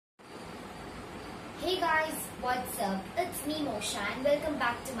Hey guys, what's up? It's me Mosha and welcome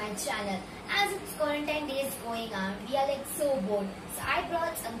back to my channel. As it's quarantine days going on, we are like so bored. So I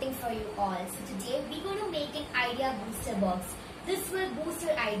brought something for you all. So today we're going to make an idea booster box. This will boost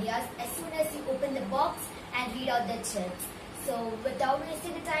your ideas as soon as you open the box and read out the tips. So without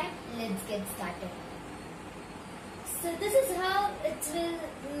wasting the time, let's get started. So this is how it will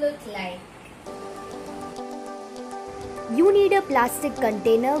look like. You need a plastic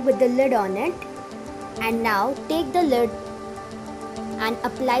container with the lid on it. And now take the lid and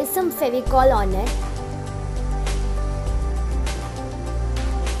apply some Fevicol on it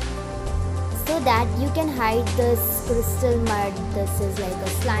so that you can hide this crystal mud. This is like a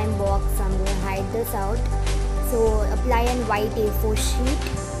slime box. I'm going to hide this out. So apply a white A4 sheet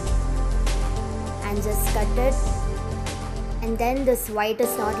and just cut it. And then this white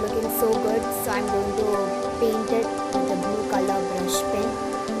is not looking so good, so I'm going to paint it with a blue color brush pen.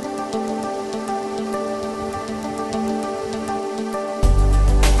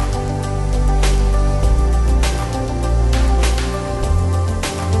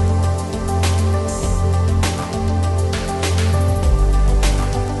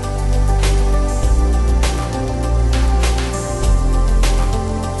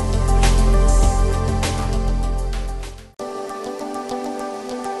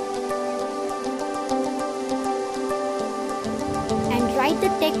 Write the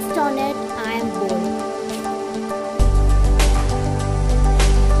text on it, I am bored.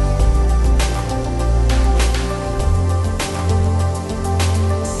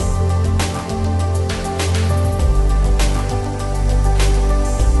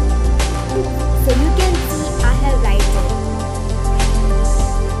 So you can see I have written.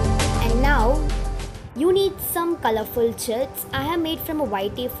 And now you need some colorful chits. I have made from a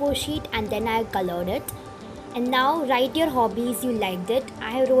white A4 sheet and then I have colored it. And now write your hobbies you liked it.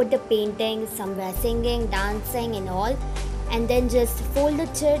 I wrote the painting, somewhere singing, dancing and all. And then just fold the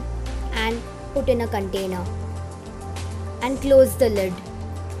chit and put in a container. And close the lid.